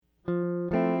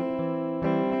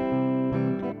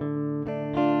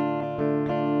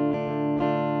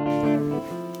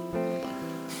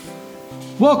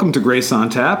Welcome to Grace on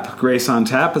Tap. Grace on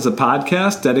Tap is a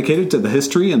podcast dedicated to the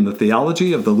history and the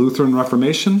theology of the Lutheran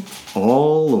Reformation,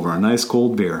 all over a nice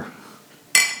cold beer.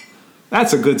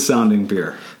 That's a good sounding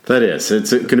beer. That is.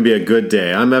 It's going to be a good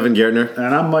day. I'm Evan Gertner.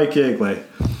 And I'm Mike Yeagley.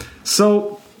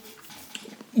 So,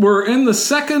 we're in the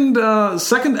second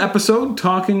episode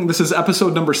talking. This is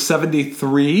episode number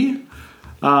 73.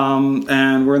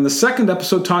 And we're in the second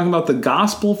episode talking about the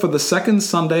gospel for the second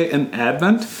Sunday in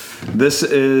Advent. This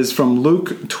is from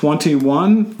Luke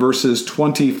 21, verses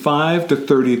 25 to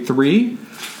 33.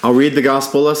 I'll read the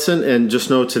gospel lesson, and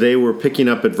just know today we're picking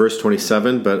up at verse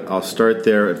 27, but I'll start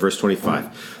there at verse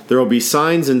 25. There will be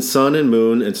signs in sun and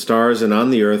moon and stars, and on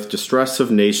the earth distress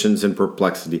of nations and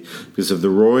perplexity because of the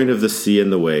roaring of the sea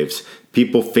and the waves.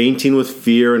 People fainting with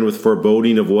fear and with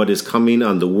foreboding of what is coming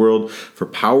on the world, for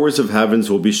powers of heavens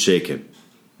will be shaken.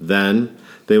 Then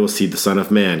they will see the Son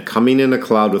of Man coming in a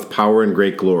cloud with power and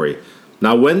great glory.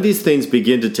 Now when these things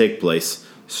begin to take place,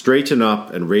 straighten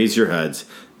up and raise your heads,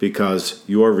 because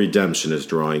your redemption is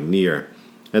drawing near.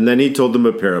 And then he told them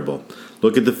a parable.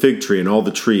 Look at the fig tree and all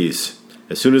the trees.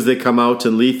 As soon as they come out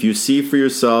in leaf, you see for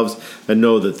yourselves and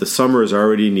know that the summer is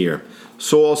already near.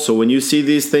 So also, when you see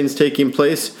these things taking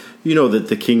place, you know that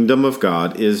the kingdom of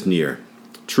God is near.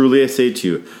 Truly I say to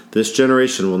you, this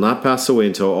generation will not pass away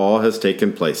until all has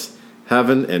taken place.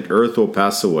 Heaven and earth will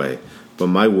pass away, but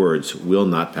my words will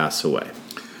not pass away.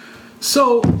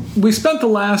 So, we spent the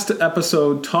last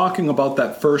episode talking about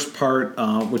that first part,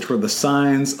 which were the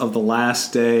signs of the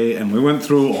last day, and we went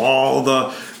through all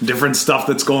the different stuff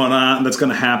that's going on, that's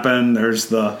going to happen. There's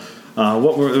the, it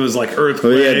was like earthquakes. Oh,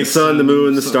 yeah, the sun, the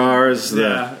moon, the stars.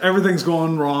 Yeah, everything's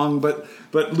going wrong, but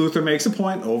Luther makes a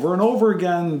point over and over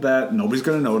again that nobody's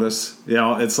going to notice. You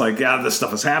know, it's like, yeah, this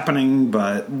stuff is happening,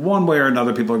 but one way or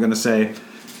another people are going to say,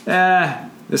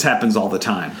 this happens all the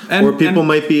time. Or people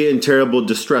might be in terrible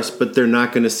distress, but they're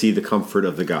not going to see the comfort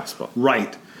of the gospel.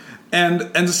 Right.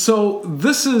 And so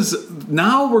this is,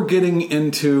 now we're getting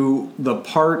into the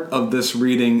part of this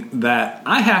reading that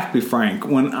I have to be frank,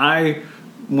 when I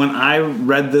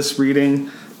read this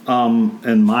reading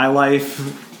in my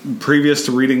life, previous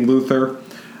to reading Luther,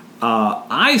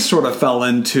 I sort of fell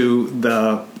into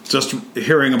the just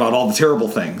hearing about all the terrible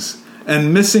things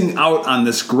and missing out on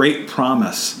this great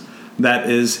promise that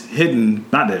is hidden.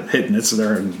 Not hidden, it's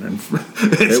there.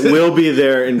 It will be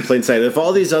there in plain sight. If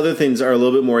all these other things are a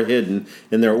little bit more hidden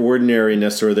in their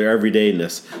ordinariness or their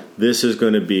everydayness, this is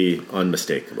going to be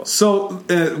unmistakable. So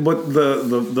what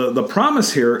the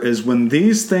promise here is, when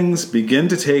these things begin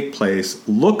to take place,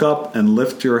 look up and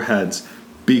lift your heads,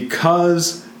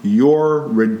 because your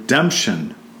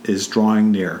redemption is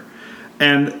drawing near.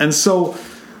 And so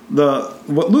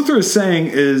what Luther is saying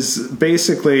is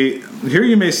basically, here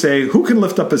you may say, who can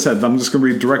lift up his head? I'm just going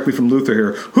to read directly from Luther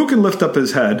here. Who can lift up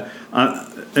his head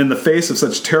in the face of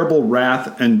such terrible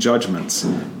wrath and judgments?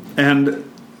 And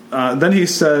then he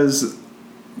says,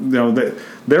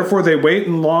 therefore they wait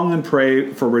and long and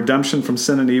pray for redemption from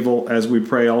sin and evil, as we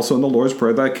pray also in the Lord's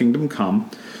Prayer, thy kingdom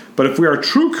come. But if we are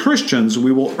true Christians,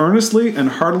 we will earnestly and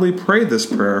heartily pray this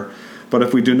prayer. But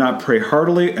if we do not pray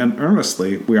heartily and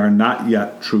earnestly, we are not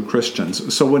yet true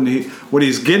Christians. So what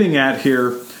he's getting at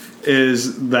here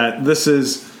is that this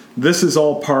is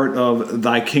all part of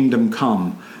thy kingdom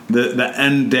come. The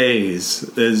end days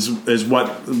is what,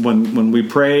 when we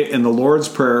pray in the Lord's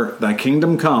Prayer, thy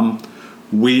kingdom come,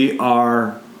 we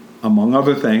are, among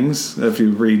other things, if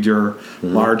you read your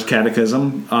large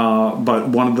catechism, but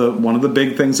one of the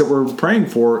big things that we're praying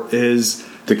for is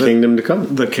the kingdom to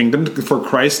come. The kingdom for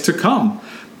Christ to come.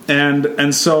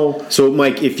 And so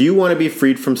Mike, if you want to be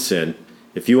freed from sin,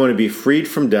 if you want to be freed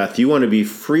from death, you want to be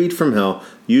freed from hell,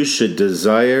 you should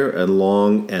desire and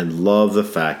long and love the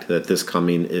fact that this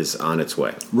coming is on its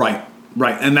way. Right.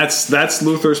 And that's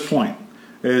Luther's point,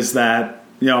 is that,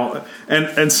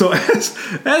 and so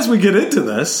as we get into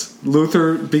this,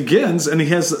 Luther begins, and he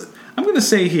has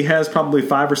probably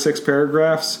 5 or 6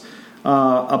 paragraphs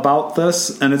about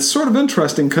this, and it's sort of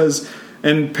interesting because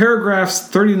in paragraphs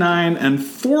 39 and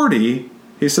 40,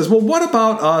 he says, well, what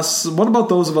about us? What about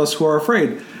those of us who are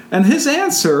afraid? And his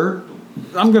answer,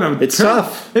 it's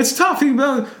tough. It's tough.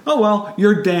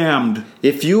 You're damned.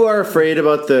 If you are afraid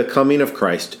about the coming of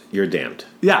Christ, you're damned.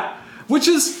 Yeah, which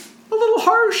is a little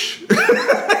harsh.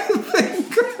 I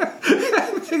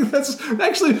think that's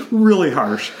actually really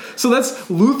harsh. So that's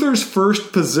Luther's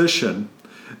first position.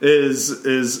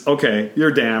 Is okay,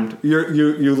 you're damned.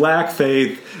 You lack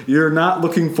faith. You're not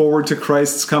looking forward to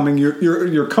Christ's coming.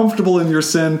 You're comfortable in your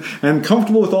sin and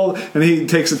comfortable with all. And he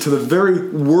takes it to the very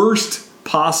worst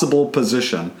possible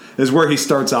position is where he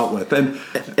starts out with.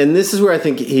 And this is where I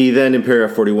think he then in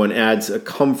paragraph 41 adds a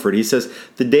comfort. He says,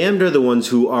 the damned are the ones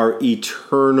who are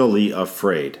eternally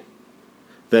afraid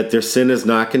that their sin is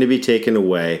not going to be taken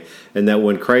away, and that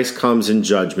when Christ comes in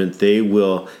judgment, they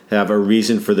will have a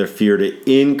reason for their fear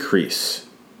to increase.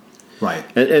 Right.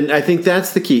 And I think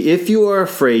that's the key. If you are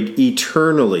afraid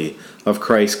eternally of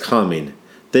Christ coming,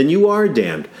 then you are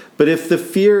damned. But if the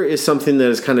fear is something that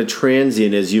is kind of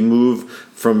transient as you move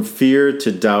from fear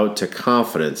to doubt to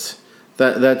confidence,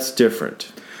 that's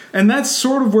different. And that's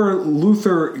sort of where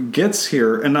Luther gets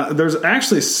here. And there's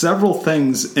actually several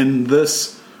things in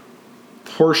this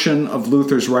portion of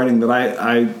Luther's writing that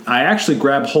I actually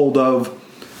grab hold of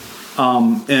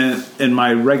in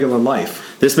my regular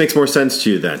life. This makes more sense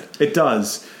to you then. It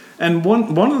does. And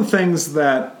one of the things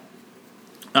that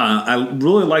I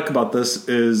really like about this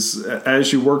is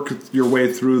as you work your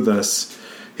way through this,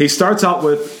 he starts out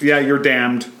with, you're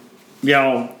damned.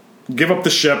 Give up the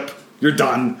ship. You're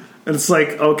done. And it's like,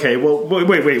 okay, well,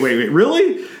 wait,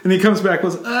 really? And he comes back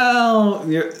with,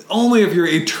 only if you're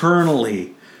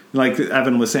eternally, like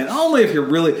Evan was saying, only if you're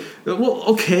really, well,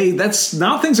 okay,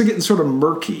 now things are getting sort of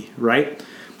murky, right?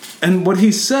 And what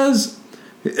he says,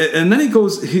 and then he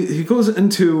goes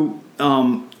into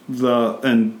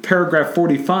in paragraph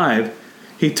 45,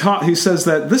 he says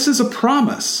that this is a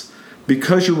promise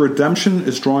because your redemption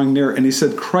is drawing near. And he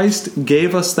said Christ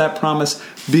gave us that promise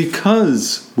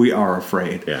because we are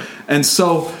afraid. Yeah. And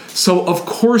so of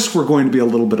course we're going to be a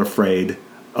little bit afraid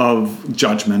of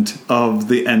judgment, of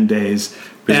the end days.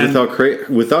 Because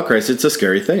without Christ, it's a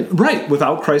scary thing. Right.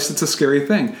 Without Christ, it's a scary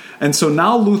thing. And so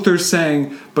now Luther's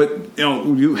saying, but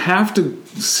you have to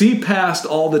see past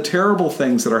all the terrible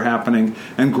things that are happening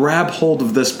and grab hold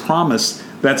of this promise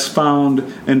that's found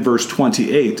in verse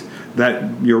 28,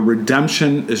 that your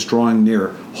redemption is drawing near.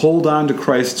 Hold on to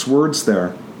Christ's words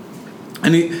there.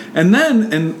 And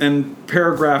then in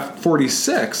paragraph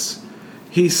 46,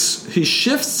 he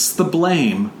shifts the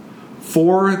blame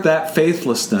for that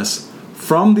faithlessness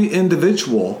from the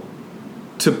individual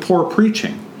to poor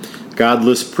preaching.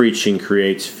 Godless preaching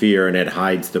creates fear and it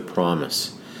hides the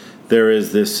promise. There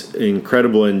is this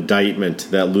incredible indictment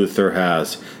that Luther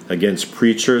has against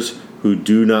preachers who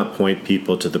do not point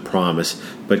people to the promise,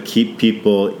 but keep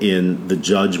people in the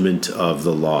judgment of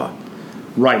the law.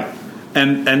 Right.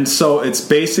 And so it's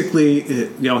basically,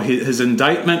 his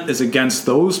indictment is against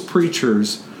those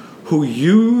preachers who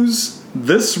use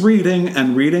this reading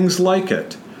and readings like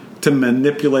it to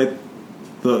manipulate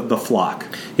the flock.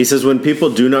 He says, when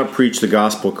people do not preach the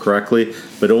gospel correctly,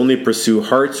 but only pursue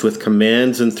hearts with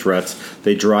commands and threats,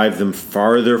 they drive them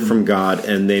farther from God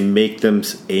and they make them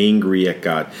angry at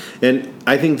God. And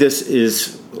I think this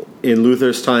is, in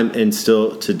Luther's time and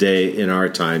still today in our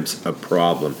times, a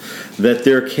problem. That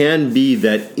there can be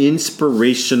that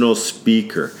inspirational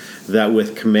speaker that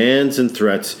with commands and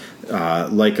threats,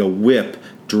 like a whip,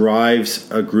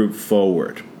 drives a group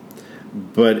forward.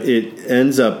 But it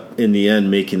ends up, in the end,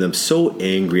 making them so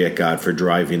angry at God for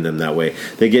driving them that way.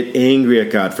 They get angry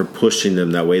at God for pushing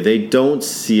them that way. They don't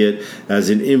see it as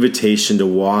an invitation to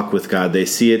walk with God. They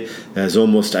see it as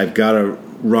almost, I've got to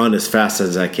run as fast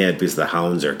as I can because the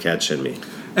hounds are catching me.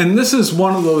 And this is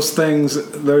one of those things,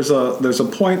 there's a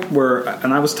point where,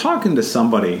 and I was talking to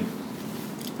somebody,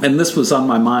 and this was on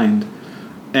my mind,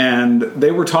 and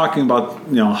they were talking about,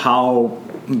 how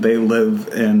they live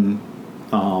in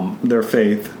their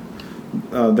faith.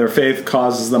 Their faith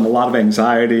causes them a lot of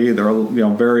anxiety. They're,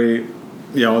 very,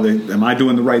 am I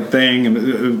doing the right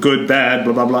thing? Good, bad,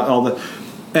 blah, blah, blah, all that.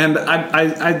 And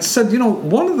I said,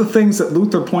 one of the things that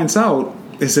Luther points out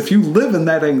is if you live in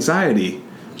that anxiety,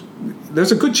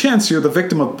 there's a good chance you're the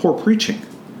victim of poor preaching.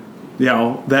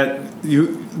 That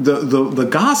the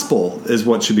gospel is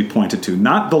what should be pointed to,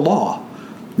 not the law.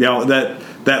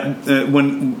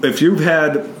 If you've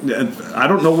had, I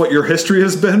don't know what your history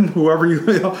has been, whoever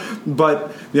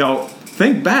but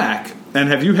think back, and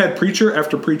have you had preacher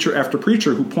after preacher after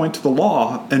preacher who point to the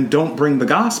law and don't bring the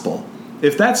gospel?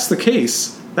 If that's the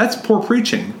case, that's poor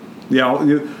preaching.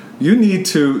 You need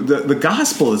to, the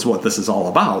gospel is what this is all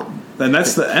about. And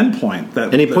that's the end point.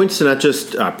 And he points to not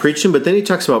just preaching, but then he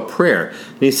talks about prayer.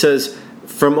 And he says,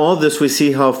 from all this we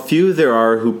see how few there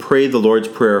are who pray the Lord's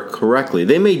Prayer correctly.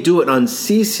 They may do it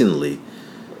unceasingly,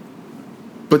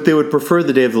 but they would prefer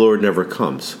the day of the Lord never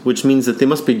comes, which means that they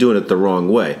must be doing it the wrong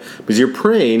way. Because you're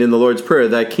praying in the Lord's Prayer,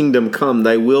 thy kingdom come,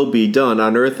 thy will be done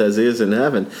on earth as it is in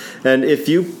heaven. And if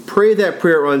you pray that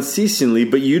prayer unceasingly,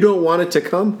 but you don't want it to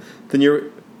come, then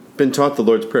you've been taught the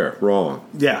Lord's Prayer wrong.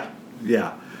 Yeah.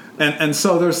 And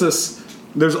so there's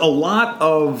a lot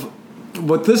of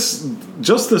what this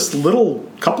little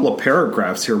couple of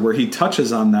paragraphs here where he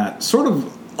touches on that sort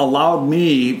of allowed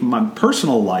me, my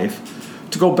personal life,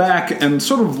 to go back and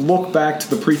sort of look back to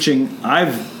the preaching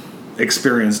I've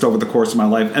experienced over the course of my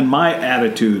life and my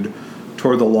attitude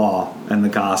toward the law and the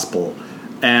gospel,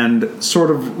 and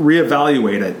sort of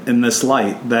reevaluate it in this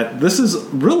light, that this is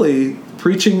really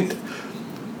preaching.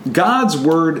 God's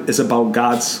word is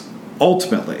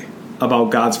ultimately about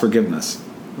God's forgiveness.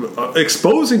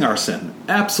 Exposing our sin,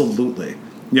 absolutely.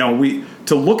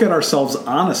 To look at ourselves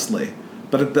honestly,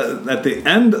 but at the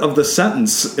end of the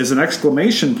sentence is an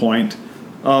exclamation point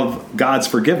of God's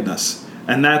forgiveness.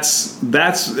 And that's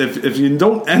if you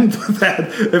don't end with that,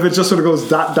 if it just sort of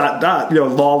goes ... law ... ...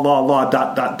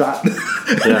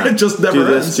 Yeah. It just never do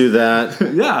this, ends. do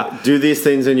that. Yeah. Do these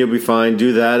things and you'll be fine.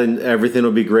 Do that and everything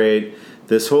will be great.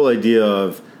 This whole idea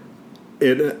of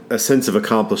a sense of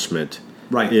accomplishment,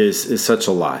 right, is such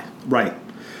a lie. Right.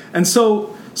 And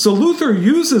so Luther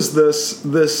uses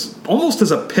this almost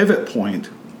as a pivot point,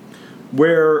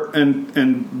 where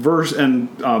in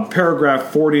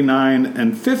paragraph 49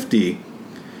 and 50,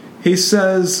 he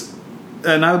says,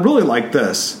 and I really like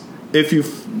this: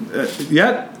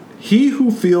 yet he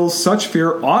who feels such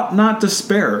fear ought not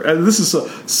despair. And this is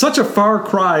such a far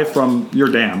cry from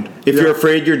 "you're damned." If you're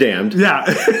afraid, you're damned. Yeah.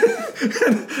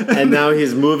 And now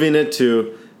he's moving it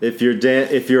to if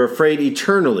you're afraid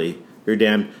eternally, you're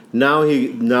damned. Now he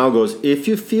goes, if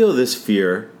you feel this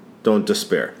fear, don't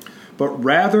despair, but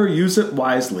rather use it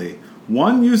wisely.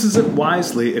 One uses it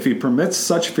wisely if he permits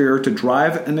such fear to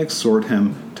drive and exhort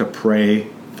him to pray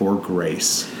for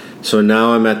grace. So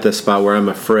now I'm at the spot where I'm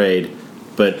afraid,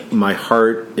 but my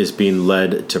heart is being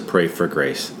led to pray for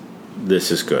grace.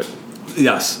 This is good.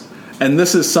 Yes, and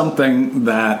this is something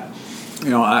that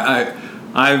I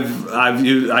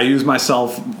use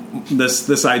myself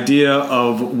this idea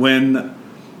of when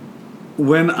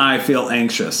I feel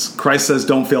anxious. Christ says,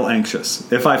 "Don't feel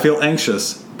anxious." If I feel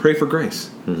anxious, pray for grace.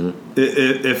 Mm-hmm.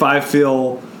 If I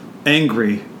feel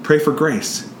angry, pray for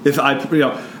grace. If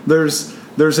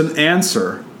there's an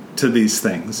answer to these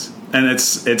things, and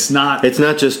it's not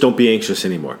just don't be anxious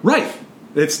anymore. Right.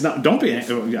 It's not don't be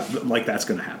like that's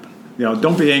going to happen.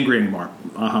 Don't be angry anymore.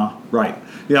 Right.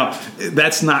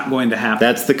 That's not going to happen.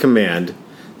 That's the command.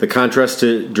 The contrast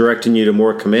to directing you to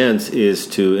more commands is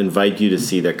to invite you to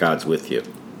see that God's with you.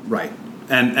 Right.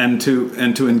 And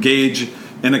to engage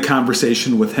in a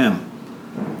conversation with him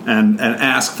and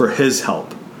ask for his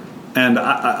help. And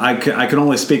I can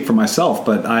only speak for myself,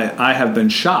 but I have been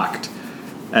shocked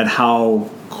at how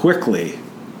quickly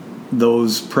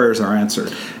those prayers are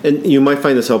answered. And you might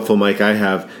find this helpful, Mike. I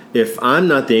have. If I'm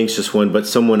not the anxious one, but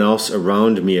someone else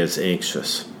around me is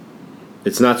anxious,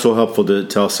 it's not so helpful to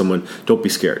tell someone, don't be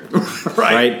scared.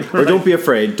 Right? Or don't be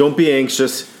afraid. Don't be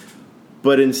anxious.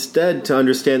 But instead to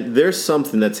understand there's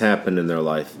something that's happened in their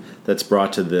life that's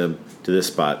brought to them to this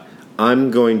spot.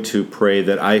 I'm going to pray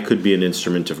that I could be an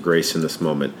instrument of grace in this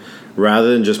moment,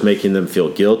 rather than just making them feel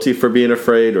guilty for being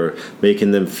afraid or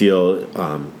making them feel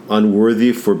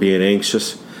unworthy for being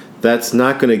anxious. That's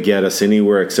not going to get us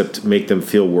anywhere except make them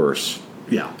feel worse.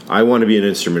 Yeah. I want to be an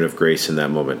instrument of grace in that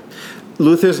moment.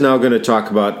 Luther's now going to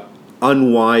talk about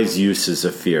unwise uses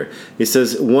of fear. He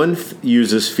says one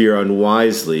uses fear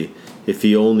unwisely if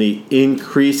he only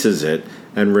increases it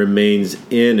and remains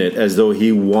in it, as though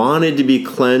he wanted to be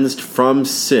cleansed from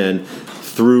sin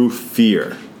through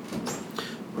fear.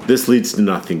 This leads to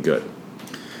nothing good.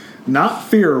 Not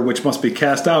fear, which must be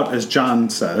cast out, as John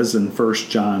says in 1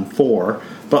 John 4,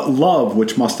 but love,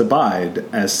 which must abide,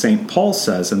 as St. Paul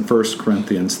says in 1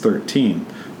 Corinthians 13,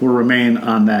 will remain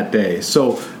on that day.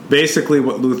 So basically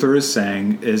what Luther is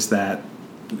saying is that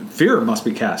fear must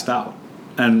be cast out.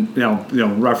 And,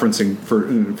 referencing for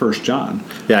 1 John.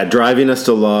 Yeah, driving us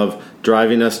to love,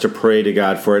 driving us to pray to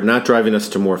God for it, not driving us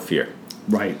to more fear.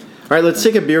 Right. All right, let's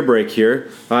take a beer break here.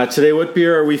 Today, what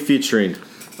beer are we featuring?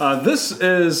 This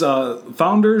is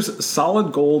Founders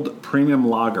Solid Gold Premium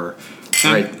Lager.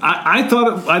 Right. I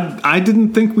thought I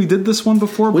didn't think we did this one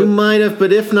before. We might have,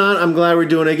 but if not, I'm glad we're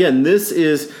doing it again. This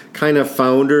is kind of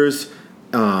Founders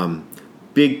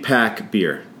big pack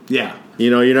beer. Yeah.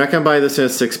 You're not going to buy this in a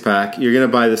 6-pack. You're going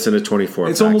to buy this in a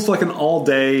 24-pack. It's almost like an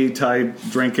all-day type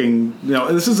drinking.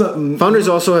 This is a Founders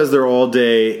also has their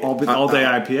all-day IPA.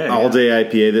 All-day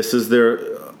IPA. This is their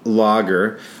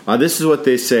lager. This is what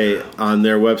they say on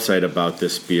their website about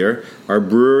this beer. Our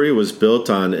brewery was built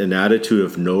on an attitude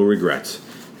of no regrets,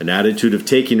 an attitude of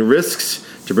taking risks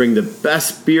to bring the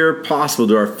best beer possible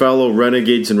to our fellow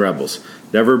renegades and rebels.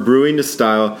 Never brewing to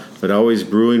style, but always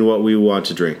brewing what we want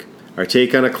to drink. Our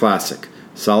take on a classic.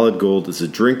 Solid Gold is a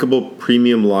drinkable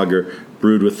premium lager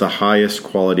brewed with the highest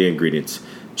quality ingredients,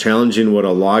 challenging what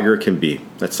a lager can be.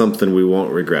 That's something we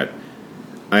won't regret.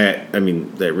 I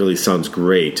mean, that really sounds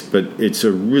great, but it's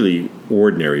a really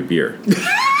ordinary beer.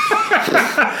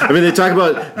 I mean, they talk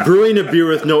about brewing a beer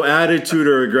with no attitude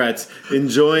or regrets,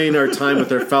 enjoying our time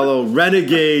with our fellow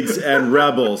renegades and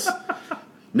rebels.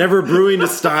 Never brewing to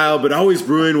style, but always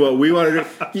brewing what we want to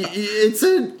do. It's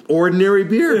an ordinary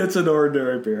beer. It's an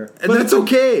ordinary beer. And but that's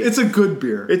okay. It's a good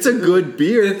beer. It's a good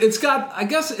beer. It's got, I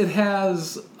guess it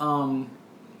has,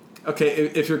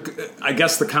 if you're, I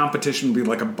guess the competition would be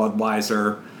like a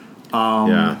Budweiser,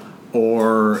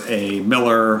 or a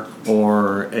Miller,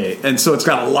 and so it's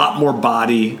got a lot more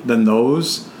body than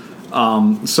those.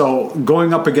 So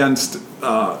going up against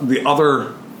the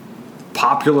other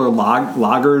popular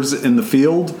lagers in the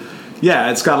field,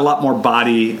 it's got a lot more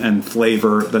body and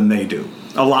flavor than they do.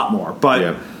 A lot more.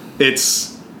 But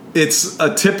it's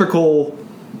a typical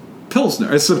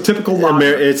Pilsner. It's a typical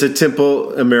lager. It's a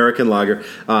typical American lager.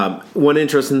 One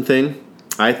interesting thing,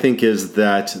 I think, is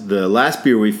that the last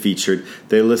beer we featured,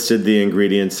 they listed the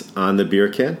ingredients on the beer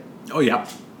can. Oh, yeah.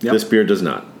 Yep. This beer does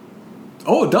not.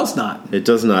 Oh, it does not. It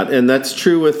does not. And that's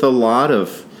true with a lot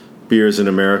of beers in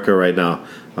America right now.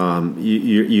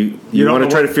 You want to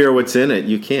try to figure out what's in it.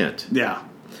 You can't. Yeah.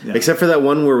 Except for that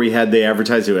one where they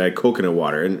advertised it had coconut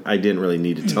water, and I didn't really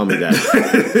need to tell me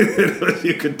that.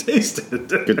 You could taste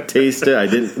it. I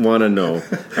didn't want to know.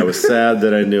 I was sad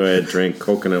that I knew I had drank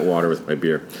coconut water with my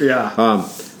beer. Yeah.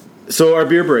 So our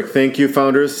beer brick. Thank you,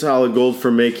 Founders Solid Gold, for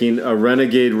making a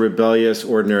renegade, rebellious,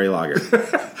 ordinary lager.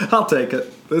 I'll take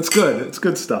it. It's good. It's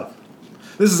good stuff.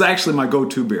 This is actually my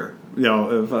go-to beer. You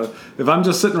know, if I'm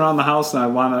just sitting around the house and I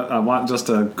want just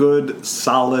a good,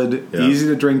 solid, easy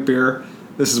to drink beer,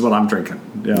 this is what I'm drinking.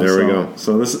 Yeah, there we go.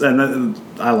 So this, and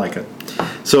I like it.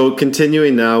 So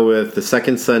continuing now with the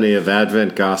second Sunday of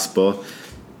Advent Gospel,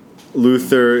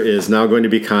 Luther is now going to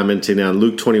be commenting on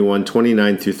Luke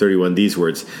 21:29 through 31, these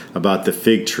words about the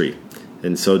fig tree.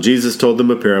 And so Jesus told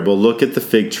them a parable. Look at the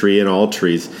fig tree and all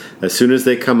trees. As soon as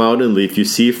they come out in leaf, you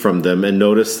see from them and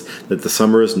notice that the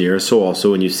summer is near. So also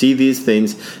when you see these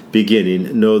things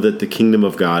beginning, know that the kingdom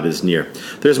of God is near.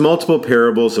 There's multiple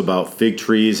parables about fig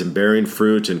trees and bearing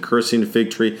fruit and cursing a fig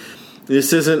tree.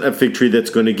 This isn't a fig tree that's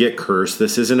going to get cursed.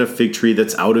 This isn't a fig tree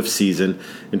that's out of season.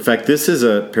 In fact, this is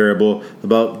a parable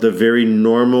about the very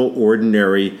normal,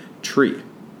 ordinary tree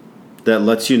that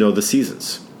lets you know the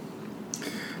seasons.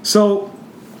 So,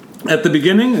 at the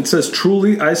beginning, it says,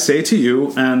 "Truly I say to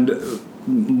you," and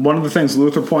one of the things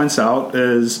Luther points out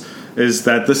is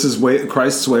that this is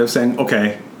Christ's way of saying,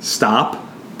 "Okay, stop,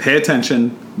 pay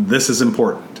attention. This is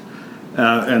important."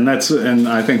 And that's in,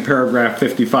 I think, paragraph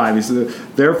 55. He says,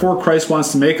 "Therefore Christ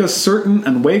wants to make us certain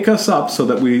and wake us up so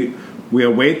that we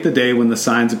await the day when the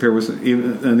signs appear."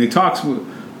 And he talks.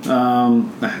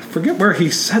 I forget where he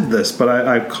said this, but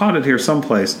I caught it here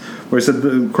someplace where he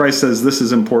said Christ says this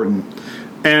is important,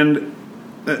 and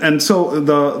so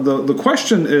the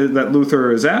question that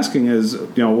Luther is asking is,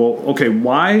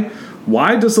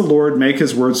 why does the Lord make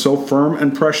His word so firm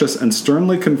and precious and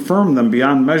sternly confirm them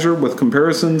beyond measure with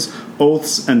comparisons,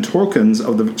 oaths, and tokens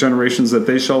of the generations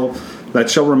that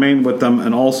shall remain with them,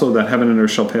 and also that heaven and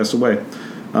earth shall pass away?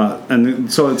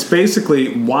 And so it's basically,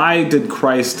 why did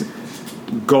Christ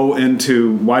go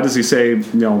into, why does he say,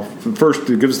 first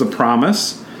he gives the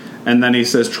promise, and then he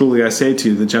says, "Truly I say to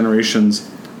you, the generations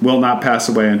will not pass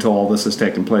away until all this has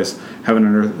taken place, heaven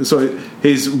and earth." So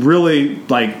he's really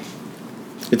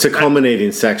it's a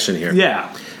culminating section here. Yeah.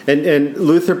 And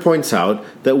Luther points out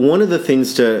that one of the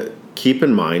things to keep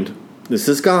in mind, this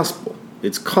is gospel.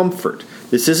 It's comfort.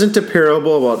 This isn't a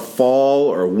parable about fall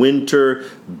or winter,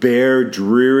 bare,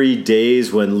 dreary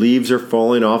days when leaves are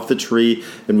falling off the tree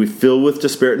and we fill with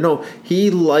despair. No, he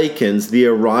likens the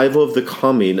arrival of the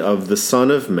coming of the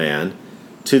Son of Man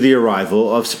to the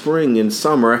arrival of spring and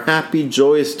summer, a happy,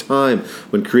 joyous time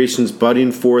when creation's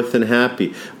budding forth and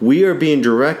happy. We are being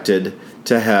directed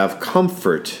to have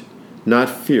comfort, not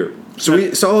fear. So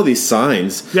we saw all these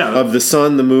signs of the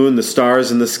sun, the moon, the stars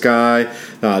in the sky,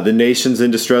 the nations in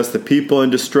distress, the people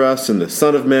in distress, and the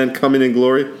Son of Man coming in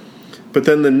glory. But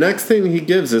then the next thing he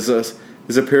gives is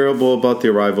a parable about the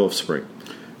arrival of spring.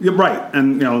 Yeah, right,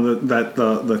 and and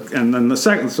then the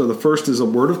second. So the first is a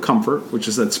word of comfort, which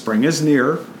is that spring is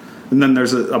near, and then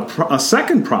there's a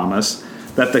second promise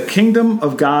that the kingdom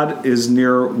of God is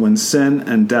near when sin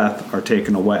and death are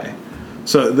taken away.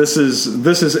 So this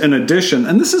is in addition,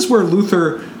 and this is where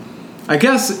Luther, I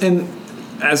guess,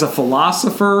 as a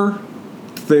philosopher,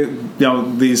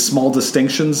 these small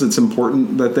distinctions, it's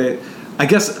important that they. I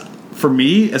guess for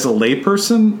me as a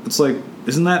layperson, it's like,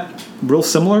 isn't that real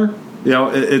similar?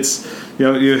 It's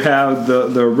you have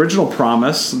the original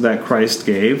promise that Christ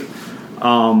gave,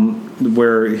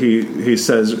 where he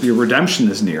says your redemption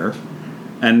is near,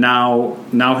 and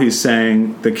now he's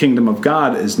saying the kingdom of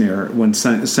God is near when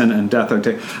sin and death are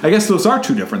taken. I guess those are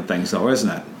two different things, though, isn't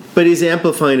it? But he's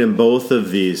amplifying in both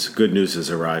of these. Good news is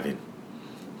arriving.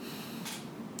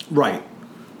 Right.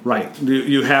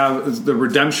 You have the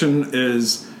redemption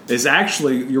is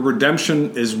actually, your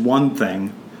redemption is one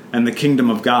thing, and the kingdom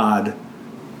of God,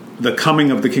 the coming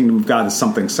of the kingdom of God, is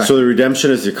something second. So the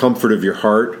redemption is the comfort of your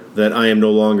heart, that I am no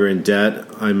longer in debt,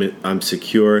 I'm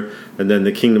secure, and then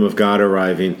the kingdom of God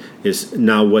arriving is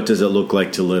now what does it look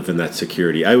like to live in that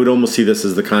security? I would almost see this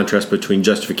as the contrast between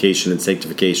justification and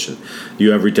sanctification.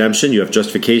 You have redemption, you have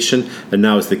justification, and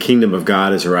now as the kingdom of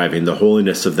God is arriving, the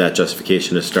holiness of that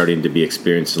justification is starting to be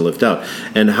experienced and lived out.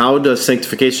 And how does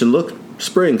sanctification look?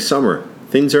 Spring, summer,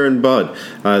 things are in bud,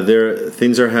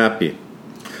 things are happy.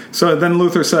 So then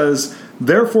Luther says,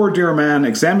 therefore, dear man,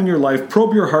 examine your life,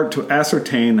 probe your heart to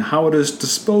ascertain how it is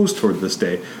disposed toward this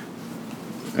day.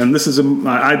 And this is, I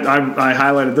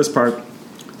highlighted this part.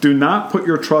 Do not put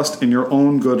your trust in your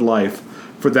own good life,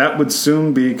 for that would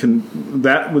soon be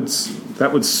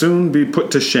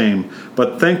put to shame.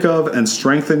 But think of and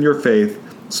strengthen your faith,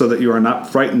 so that you are not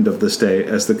frightened of this day,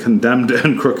 as the condemned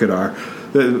and crooked are.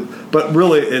 But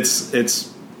really,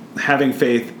 it's having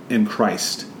faith in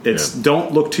Christ. It's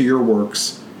don't look to your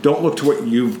works. Don't look to what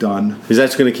you've done. Because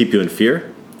that's going to keep you in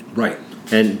fear. Right.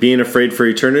 And being afraid for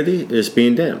eternity is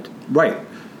being damned. Right.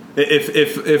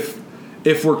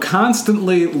 If we're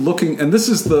constantly looking, and this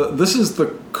is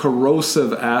the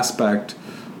corrosive aspect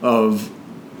of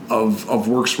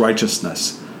works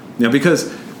righteousness.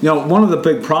 Because one of the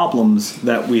big problems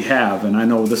that we have, and I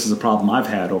know this is a problem I've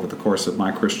had over the course of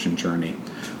my Christian journey,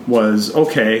 was,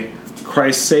 okay,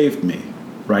 Christ saved me.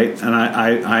 Right? And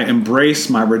I embrace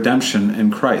my redemption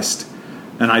in Christ.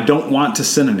 And I don't want to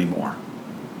sin anymore.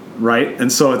 Right?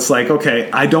 And so it's like, okay,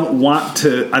 I don't want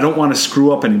to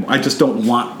screw up anymore. I just don't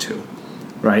want to.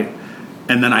 Right?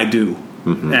 And then I do.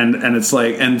 Mm-hmm. And it's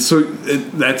like, and so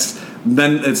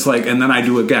then it's like, and then I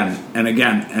do again and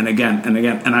again and again and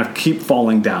again. And I keep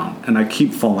falling down and I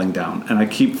keep falling down and I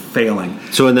keep failing.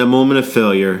 So in that moment of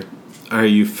failure, are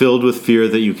you filled with fear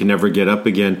that you can never get up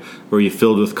again, or are you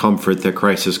filled with comfort that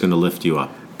Christ is going to lift you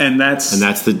up? And that's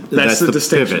the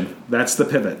distinction. Pivot. That's the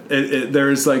pivot.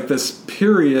 There's like this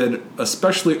period,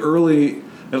 especially early,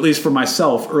 at least for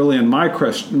myself, early in my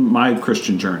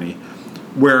Christian journey,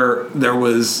 where there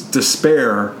was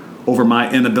despair over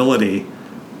my inability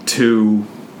to...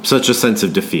 Such a sense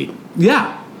of defeat.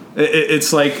 Yeah.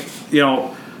 It's like,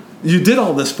 you did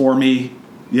all this for me,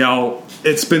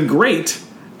 it's been great,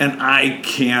 and I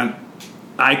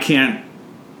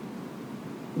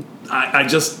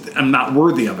just am not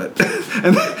worthy of it.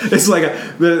 And it's like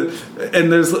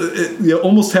you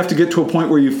almost have to get to a point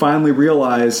where you finally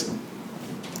realize,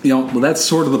 well, that's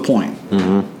sort of the point.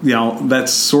 Mm-hmm.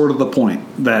 That's sort of the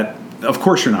point, that of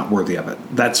course you're not worthy of it.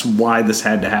 That's why this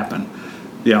had to happen.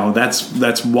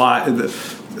 That's why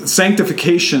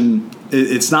sanctification.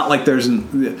 It's not like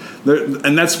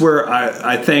and that's where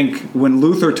I think when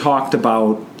Luther talked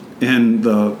about in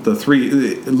the three,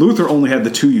 Luther only had the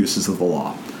two uses of the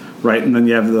law, right? And then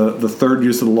you have the third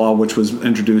use of the law, which was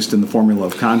introduced in the Formula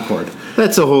of Concord.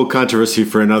 That's a whole controversy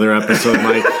for another episode,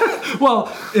 Mike.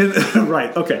 Well,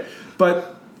 right, okay,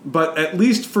 but at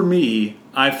least for me,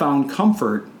 I found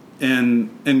comfort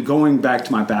in going back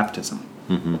to my baptism,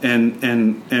 mm-hmm.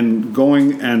 and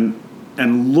going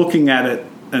and looking at it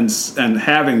and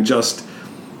having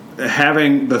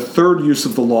the third use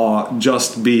of the law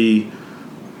just be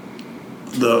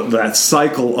that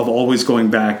cycle of always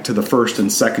going back to the first and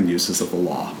second uses of the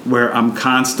law, where I'm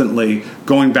constantly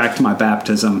going back to my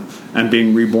baptism and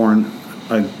being reborn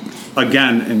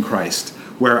again in Christ,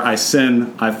 where I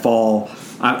sin, I fall,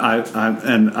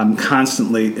 and I'm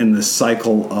constantly in this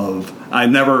cycle of I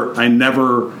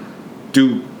never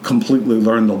do completely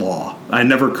learn the law. I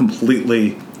never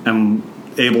completely am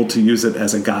able to use it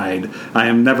as a guide. I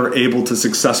am never able to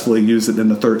successfully use it in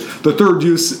the third. The third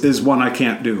use is one I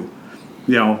can't do.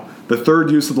 The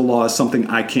third use of the law is something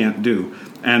I can't do.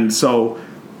 And so,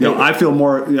 I feel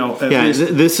more,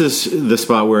 this is the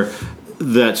spot where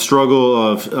that struggle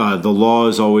of the law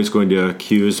is always going to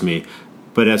accuse me.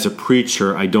 But as a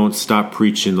preacher, I don't stop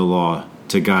preaching the law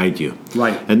to guide you.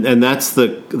 Right. And that's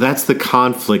the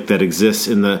conflict that exists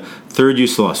in the third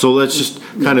use of the law. So let's just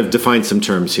kind of define some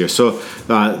terms here. So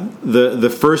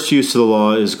the first use of the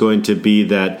law is going to be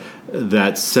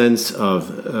that sense of,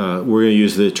 we're going to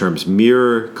use the terms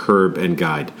mirror, curb, and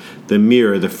guide. The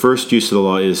mirror, the first use of the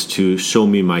law is to show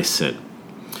me my sin.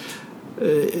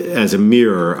 as a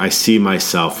mirror, I see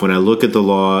myself. When I look at the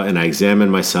law and I examine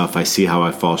myself, I see how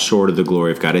I fall short of the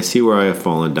glory of God. I see where I have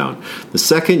fallen down. The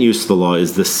second use of the law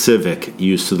is the civic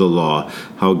use of the law,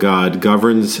 how God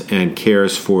governs and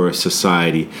cares for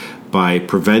society by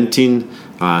preventing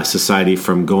society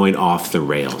from going off the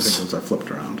rails. I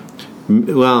flipped around.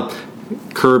 Well,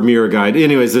 curb, mirror, guide.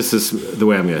 Anyways, this is the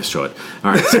way I'm going to show it.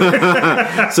 All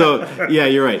right. So, yeah,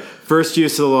 you're right. First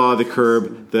use of the law, the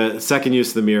curb. The second use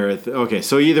of the mirror. Okay,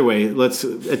 so either way, let's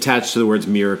attach to the words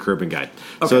mirror, curb, and guide.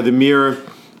 Okay. So the mirror,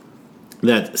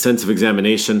 that sense of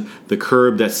examination. The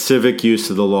curb, that civic use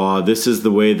of the law. This is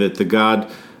the way that God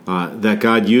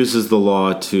uses the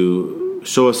law to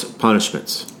show us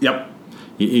punishments. Yep.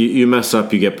 You mess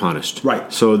up, you get punished.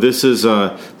 Right. So this is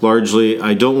largely,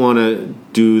 I don't want to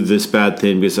do this bad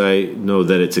thing because I know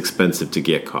that it's expensive to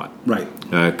get caught. Right.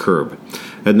 Curb.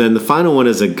 And then the final one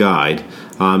is a guide.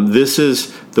 This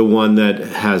is the one that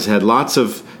has had lots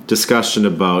of discussion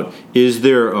about, is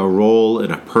there a role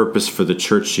and a purpose for the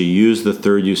church to use the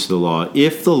third use of the law?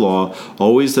 If the law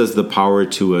always has the power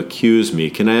to accuse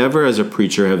me, can I ever as a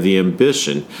preacher have the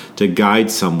ambition to guide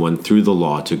someone through the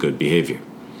law to good behavior?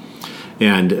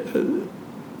 And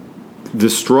the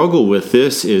struggle with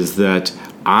this is that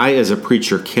I, as a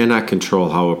preacher, cannot control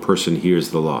how a person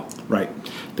hears the law. Right.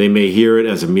 They may hear it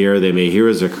as a mirror. They may hear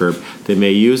it as a curb. They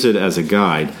may use it as a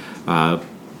guide.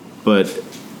 But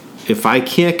if I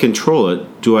can't control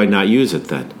it, do I not use it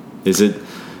then? Is it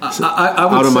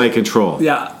out of my control?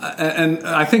 Yeah, and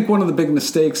I think one of the big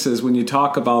mistakes is when you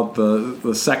talk about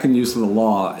the second use of the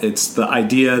law, it's the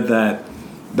idea that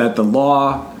the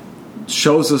law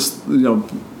shows us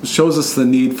the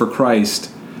need for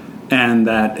Christ, and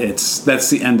that that's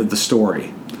the end of the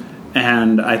story.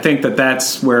 And I think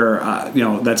that's where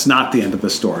that's not the end of the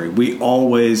story. We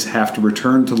always have to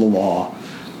return to the law,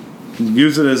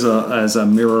 use it as a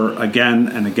mirror again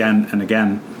and again and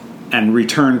again, and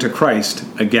return to Christ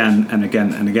again and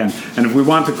again and again. And if we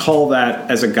want to call that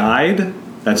as a guide,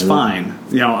 that's fine.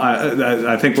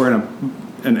 I think we're in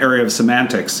an area of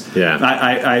semantics.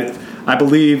 Yeah. I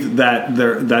believe that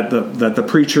the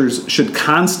preachers should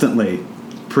constantly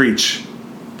preach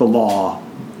the law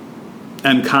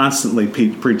and constantly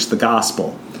preach the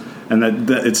gospel, and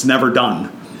that it's never done.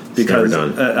 Because it's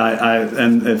never done.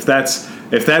 And if that's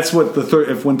what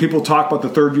if when people talk about the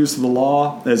third use of the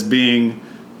law as being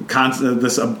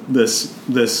this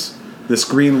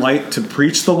green light to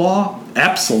preach the law,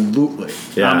 absolutely.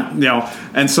 Yeah.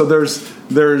 And so there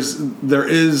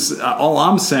is all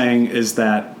I'm saying is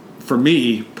that for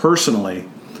me personally,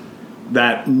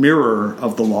 that mirror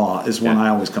of the law is one I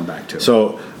always come back to.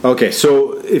 So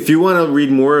if you want to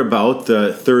read more about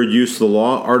the third use of the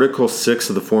law, Article 6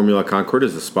 of the Formula Concord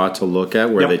is the spot to look at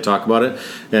where they talk about it.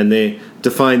 And they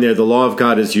define there, the law of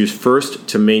God is used first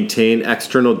to maintain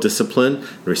external discipline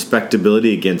and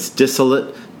respectability against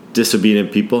dissolute,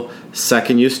 disobedient people.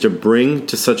 Second use, to bring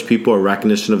to such people a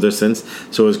recognition of their sins.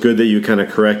 So it was good that you kind of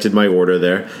corrected my order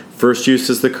there. First use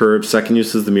is the curb. Second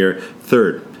use is the mirror.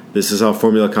 Third, this is how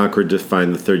Formula Concord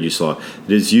defined the third use law.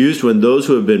 It is used when those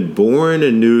who have been born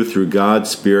anew through God's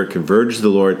Spirit, converged to the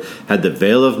Lord, had the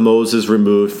veil of Moses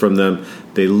removed from them.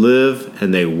 They live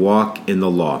and they walk in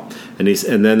the law. And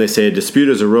then they say a dispute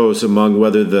has arose among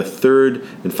whether the third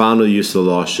and final use of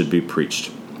the law should be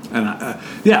preached. And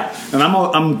and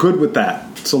I'm good with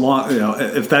that. So long,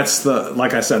 if that's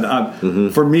like I said,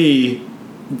 for me,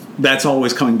 that's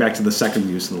always coming back to the second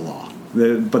use of the law.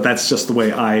 But that's just the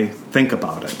way I think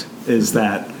about it, is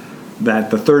that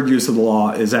the third use of the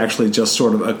law is actually just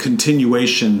sort of a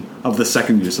continuation of the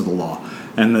second use of the law,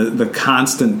 and the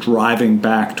constant driving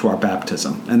back to our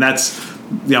baptism. And that's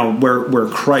where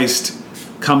Christ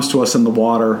comes to us in the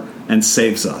water and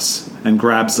saves us and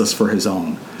grabs us for his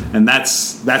own. And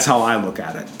that's how I look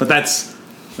at it. But that's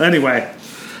anyway.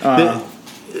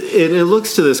 It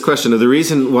looks to this question of the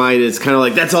reason why it's kind of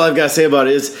like that's all I've got to say about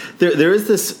it is there is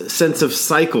this sense of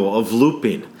cycle of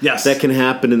looping that can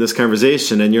happen in this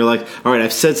conversation, and you're like, all right,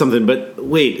 I've said something, but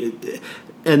wait,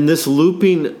 and this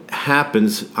looping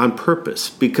happens on purpose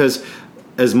because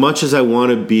as much as I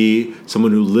want to be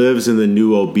someone who lives in the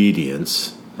new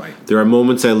obedience, there are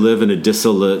moments I live in a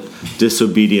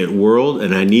disobedient world,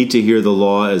 and I need to hear the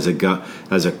law as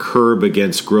a curb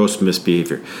against gross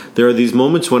misbehavior. There are these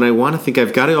moments when I want to think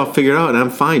I've got it all figured out, and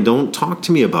I'm fine. Don't talk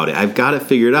to me about it. I've got it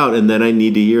figured out, and then I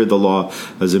need to hear the law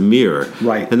as a mirror.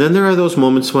 Right. And then there are those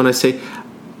moments when I say,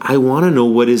 I want to know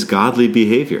what is godly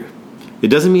behavior. It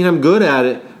doesn't mean I'm good at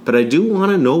it, but I do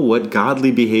want to know what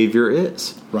godly behavior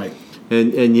is. Right.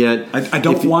 And yet, I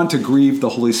don't want to grieve the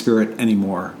Holy Spirit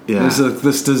anymore. Yeah. There's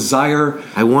this desire.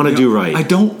 I want to do right. I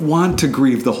don't want to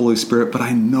grieve the Holy Spirit, but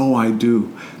I know I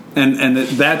do.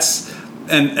 There's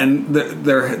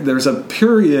a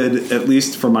period, at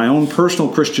least for my own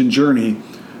personal Christian journey,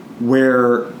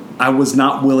 where I was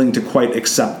not willing to quite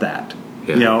accept that.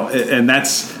 Yeah. And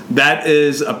that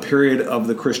is a period of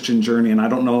the Christian journey, and I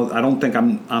don't think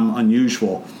I'm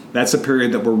unusual. That's a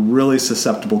period that we're really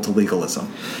susceptible to legalism.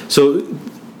 So,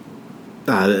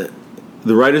 the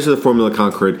writers of the Formula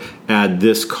Concord add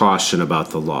this caution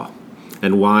about the law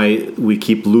and why we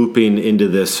keep looping into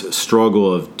this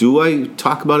struggle of, do I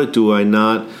talk about it, do I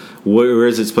not? Where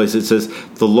is its place? It says,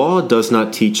 the law does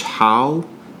not teach how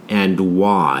and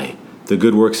why the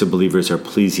good works of believers are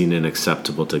pleasing and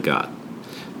acceptable to God.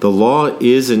 The law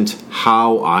isn't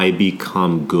how I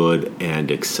become good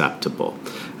and acceptable.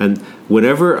 And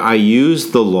whenever I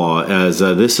use the law as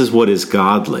this is what is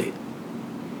godly,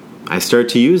 I start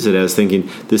to use it as thinking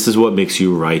this is what makes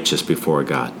you righteous before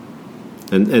God.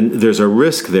 And there's a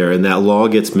risk there, and that law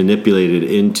gets manipulated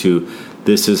into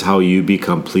this is how you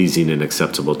become pleasing and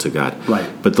acceptable to God. Right.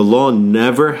 But the law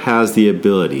never has the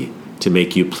ability to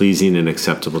make you pleasing and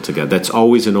acceptable to God. That's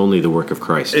always and only the work of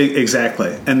Christ.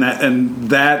 Exactly. And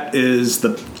that is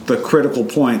the critical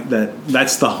point,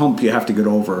 that's the hump you have to get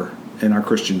over in our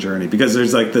Christian journey, because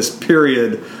there's like this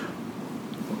period,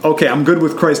 okay, I'm good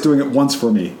with Christ doing it once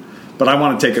for me, but I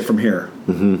want to take it from here.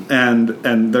 Mm-hmm.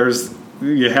 And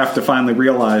you have to finally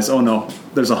realize, oh no,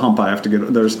 there's a hump I have to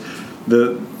get. There's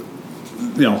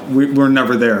we're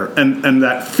never there, and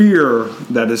that fear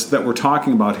that we're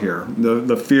talking about here,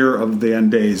 the fear of the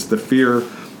end days, the fear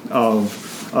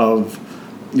of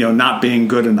not being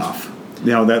good enough,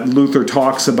 that Luther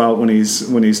talks about when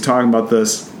he's talking about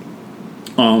this,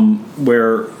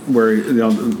 where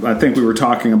I think we were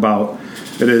talking about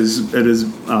it is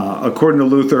according to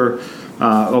Luther.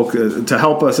 To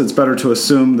help us, it's better to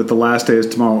assume that the last day is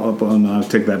tomorrow. Oh, no,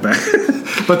 take that back.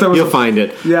 But you'll find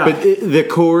it. Yeah. But the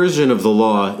coercion of the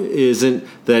law isn't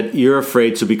that you're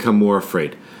afraid to become more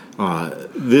afraid.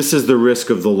 This is the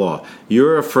risk of the law.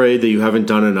 You're afraid that you haven't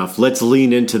done enough. Let's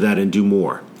lean into that and do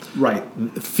more. Right.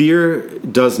 Fear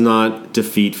does not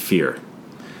defeat fear.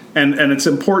 And it's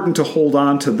important to hold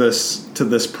on to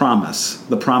this promise,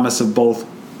 the promise of both.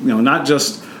 Not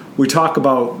just we talk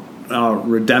about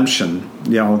redemption,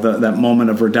 that moment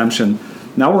of redemption.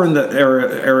 Now we're in the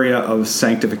area of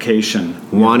sanctification.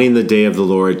 Wanting the day of the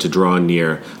Lord to draw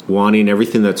near, wanting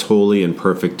everything that's holy and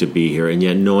perfect to be here, and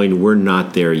yet knowing we're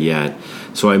not there yet.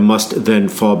 So I must then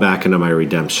fall back into my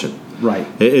redemption. Right.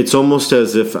 It's almost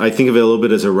as if I think of it a little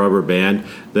bit as a rubber band,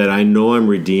 that I know I'm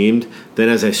redeemed. Then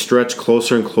as I stretch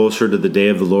closer and closer to the day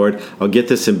of the Lord, I'll get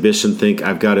this ambition, think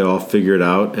I've got it all figured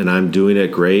out and I'm doing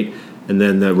it great. And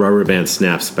then the rubber band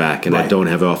snaps back and I don't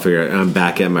have it all figured out. And I'm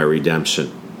back at my redemption.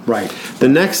 Right. The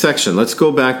next section, let's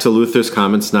go back to Luther's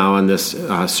comments now on this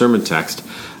sermon text.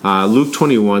 Luke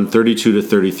 21, 32 to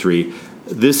 33.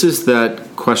 This is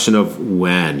that question of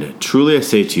when. Truly I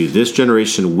say to you, this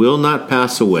generation will not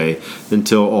pass away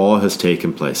until all has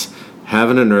taken place.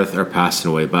 Heaven and earth are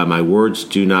passing away, but my words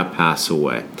do not pass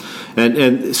away.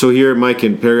 And so here, Mike,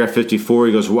 in paragraph 54,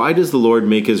 he goes, why does the Lord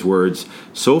make his words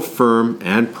so firm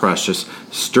and precious,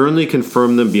 sternly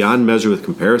confirm them beyond measure with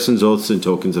comparisons, oaths, and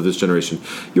tokens of this generation?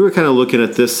 You were kind of looking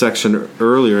at this section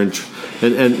earlier, and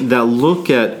that look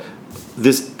at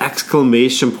this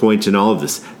exclamation point in all of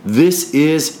this. This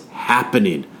is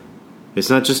happening. It's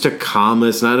not just a comma,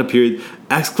 it's not a period.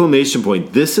 Exclamation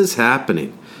point. This is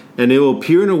happening. And it will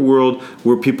appear in a world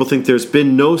where people think there's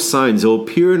been no signs. It will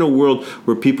appear in a world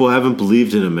where people haven't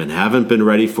believed in him and haven't been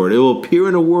ready for it. It will appear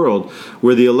in a world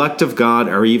where the elect of God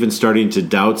are even starting to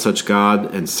doubt such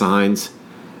God and signs.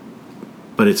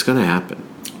 But it's going to happen.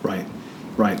 Right.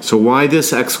 Right. So why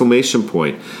this exclamation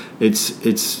point?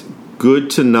 It's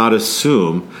good to not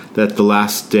assume that the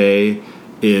last day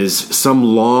is some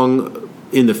long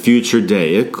in the future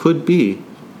day. It could be.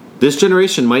 This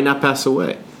generation might not pass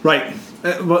away. Right.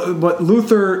 But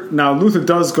Luther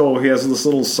does go, he has this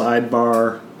little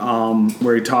sidebar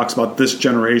where he talks about this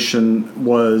generation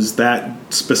was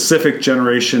that specific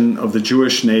generation of the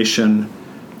Jewish nation,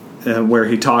 where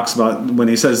he talks about, when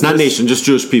he says not nation, just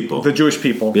Jewish people. The Jewish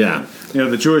people. Yeah.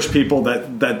 The Jewish people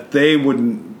that they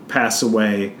wouldn't pass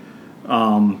away.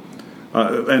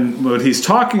 And what he's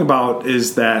talking about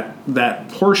is that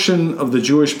portion of the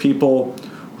Jewish people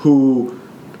who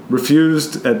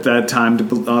refused at that time to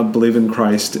believe in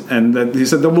Christ, and that he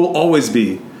said there will always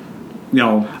be,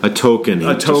 a token.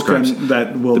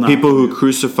 That will the not. People who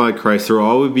crucified Christ. There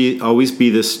will always be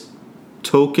this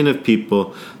token of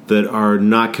people that are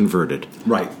not converted.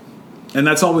 Right. And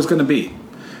that's always going to be.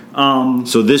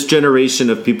 So this generation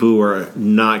of people who are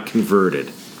not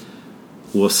converted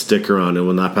will stick around and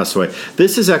will not pass away.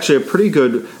 This is actually a pretty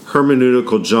good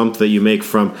hermeneutical jump that you make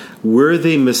from were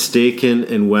they mistaken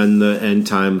and when the end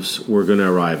times were going to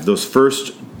arrive. Those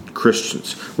first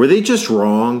Christians, were they just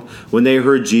wrong when they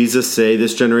heard Jesus say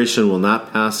this generation will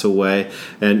not pass away?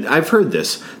 And I've heard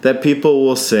this, that people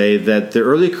will say that the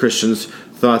early Christians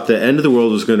thought the end of the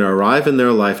world was going to arrive in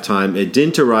their lifetime. It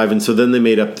didn't arrive, and so then they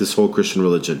made up this whole Christian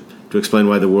religion to explain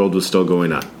why the world was still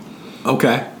going on.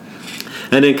 Okay.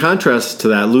 And in contrast to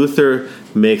that, Luther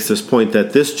makes this point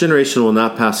that this generation will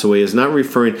not pass away is not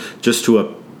referring just to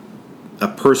a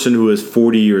person who is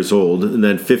 40 years old and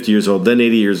then 50 years old, then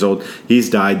 80 years old. He's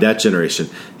died, that generation.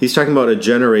 He's talking about a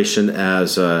generation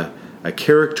as a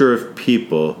character of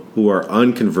people who are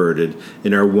unconverted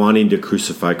and are wanting to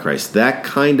crucify Christ. That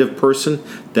kind of person,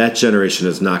 that generation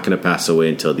is not going to pass away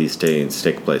until these things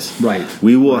take place. Right.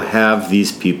 We will have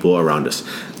these people around us.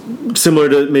 Similar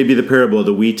to maybe the parable of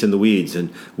the wheat and the weeds,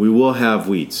 and we will have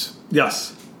weeds.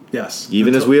 Yes.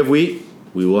 Even as we have wheat,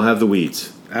 we will have the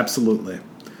weeds. Absolutely.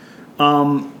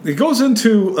 He goes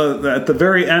into, at the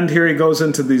very end here, he goes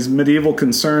into these medieval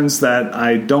concerns that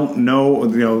I don't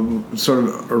know, sort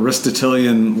of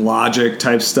Aristotelian logic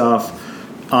type stuff.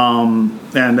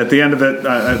 And at the end of it,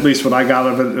 at least what I got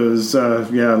of it was,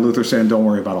 Luther saying, don't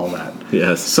worry about all that.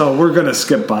 Yes. So we're going to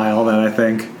skip by all that, I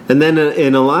think. And then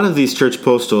in a lot of these church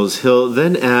postils, he'll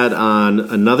then add on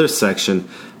another section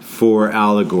for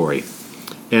allegory.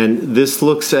 And this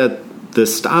looks at the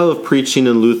style of preaching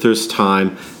in Luther's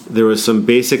time. There was some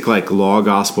basic law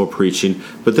gospel preaching,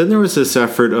 but then there was this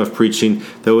effort of preaching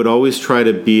that would always try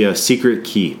to be a secret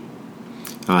key.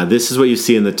 This is what you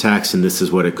see in the text, and this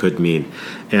is what it could mean.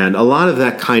 And a lot of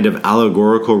that kind of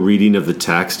allegorical reading of the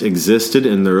text existed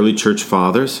in the early church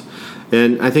fathers.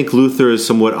 And I think Luther is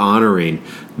somewhat honoring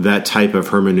that type of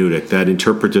hermeneutic, that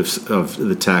interpretive of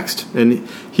the text. And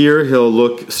here he'll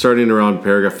look, starting around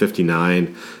paragraph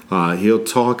 59, he'll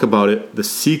talk about it, the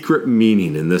secret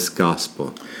meaning in this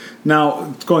gospel.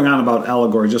 Now, going on about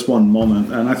allegory, just one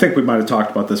moment, and I think we might have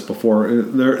talked about this before.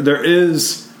 There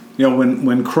is,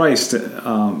 when Christ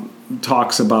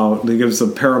talks about, he gives the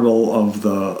parable of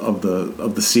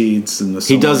the seeds and the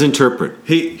sower. He does interpret.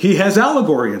 He has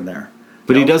allegory in there.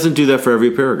 But he doesn't do that for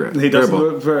every paragraph. He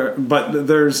doesn't. But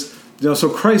there's, so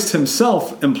Christ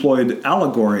himself employed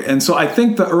allegory, and so I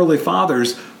think the early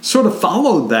fathers sort of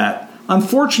followed that.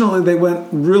 Unfortunately, they went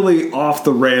really off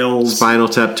the rails. Spinal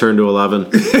Tap turned to 11.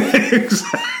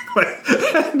 Exactly.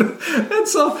 And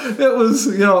so it was,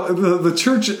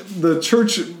 the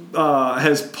church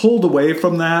has pulled away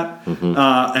from that,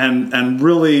 and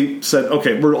really said,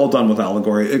 okay, we're all done with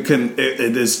allegory. It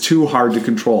is too hard to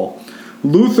control.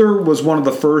 Luther was one of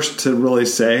the first to really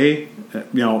say,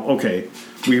 okay,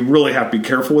 we really have to be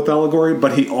careful with allegory,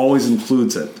 but he always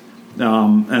includes it.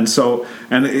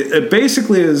 And it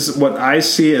basically is what I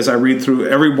see as I read through.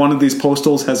 Every one of these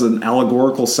postils has an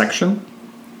allegorical section,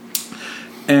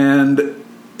 and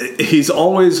he's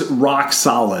always rock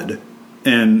solid.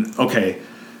 And okay,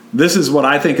 this is what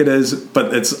I think it is,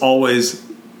 but it's always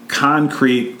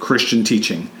concrete Christian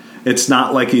teaching. It's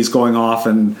not like he's going off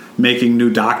and making new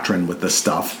doctrine with this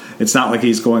stuff. It's not like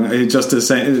he's going just to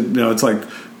say, it's like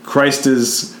Christ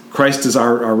is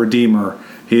our Redeemer.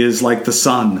 He is like the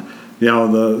sun.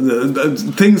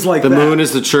 The things like that. The moon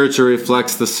is the church, or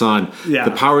reflects the sun. Yeah.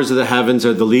 The powers of the heavens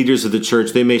are the leaders of the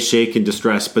church. They may shake in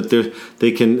distress, but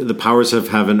the powers of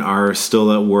heaven are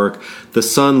still at work. The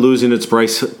sun losing its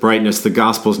brightness, the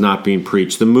gospel is not being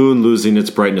preached. The moon losing its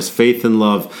brightness, faith and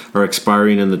love are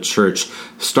expiring in the church.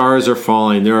 Stars are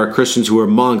falling. There are Christians who are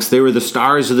monks. They were the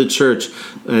stars of the church,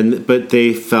 but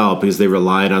they fell because they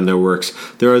relied on their works.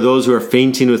 There are those who are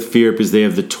fainting with fear because they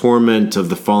have the torment of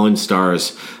the falling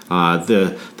stars.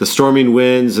 The storming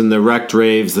winds and the wrecked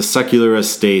raves, the secular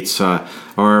estates are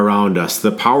around us.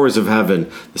 The powers of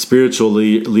heaven, the spiritual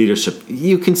leadership.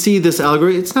 You can see this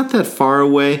allegory. It's not that far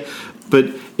away, but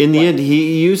in the end,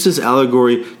 he uses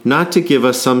allegory not to give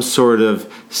us some sort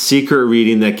of secret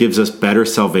reading that gives us better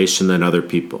salvation than other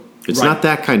people. It's not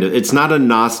that kind of. It's not a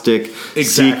Gnostic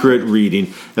secret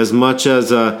reading as much as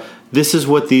this is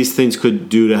what these things could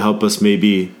do to help us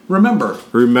maybe remember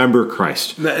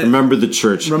Christ, remember the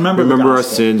church, remember our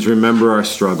sins, remember our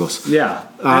struggles. Yeah.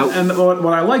 And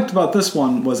what I liked about this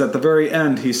one was at the very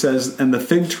end, he says, and the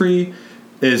fig tree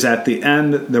is at the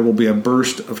end, there will be a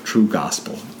burst of true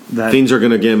gospel. That things are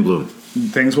going to again bloom.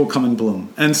 Things will come and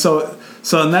bloom. And so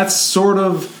and that's sort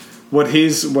of what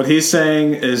he's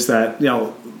saying is that,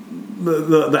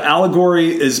 the allegory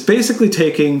is basically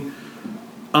taking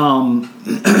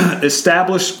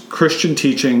established Christian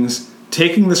teachings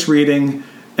taking this reading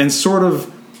and sort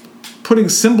of putting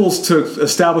symbols to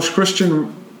establish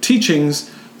Christian teachings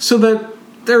so that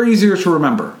they're easier to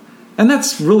remember. And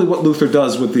that's really what Luther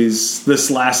does with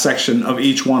this last section of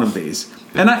each one of these.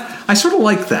 And I sort of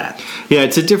like that. Yeah,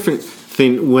 it's a different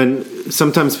thing. When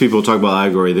sometimes people talk about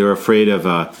allegory, they're afraid of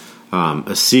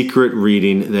a secret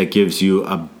reading that gives you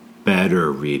a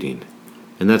better reading.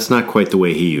 And that's not quite the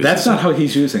way he uses it. That's not how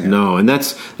he's using it. No, and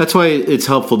that's why it's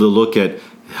helpful to look at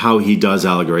how he does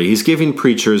allegory. He's giving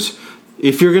preachers,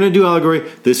 if you're going to do allegory,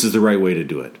 this is the right way to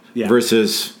do it,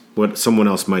 versus what someone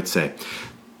else might say.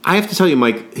 I have to tell you,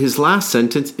 Mike, his last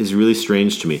sentence is really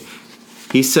strange to me.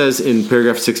 He says in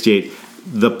paragraph 68,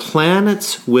 the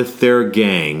planets with their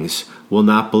gangs will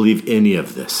not believe any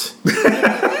of this.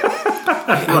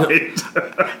 Right.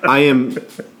 I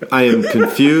am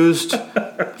confused.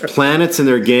 Planets and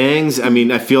their gangs. I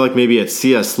mean, I feel like maybe it's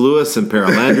C.S. Lewis and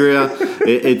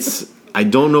Paralandria. I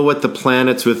don't know what the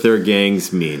planets with their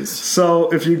gangs means.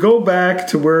 So if you go back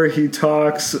to where he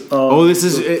talks of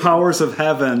the powers of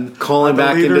heaven, calling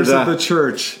back the leaders into of the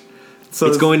church. So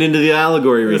it's going into the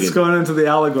allegory reading. It's going into the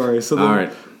allegory. So all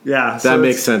right. Yeah. That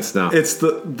makes sense now. It's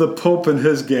the Pope and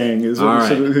his gang is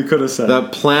what he could have said. The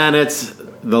planets,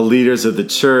 the leaders of the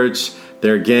church,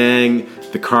 their gang,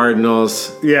 the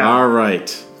cardinals. Yeah. All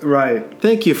right. Right.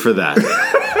 Thank you for that.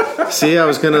 See, I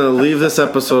was going to leave this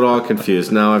episode all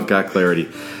confused. Now I've got clarity.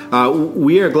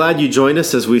 We are glad you joined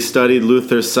us as we studied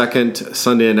Luther's second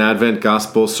Sunday in Advent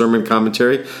Gospel Sermon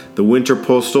Commentary, The Winter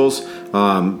Postils,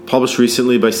 published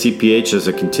recently by CPH as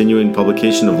a continuing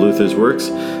publication of Luther's works.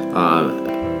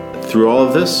 Through all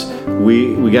of this,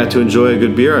 we got to enjoy a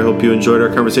good beer. I hope you enjoyed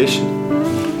our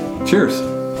conversation. Cheers.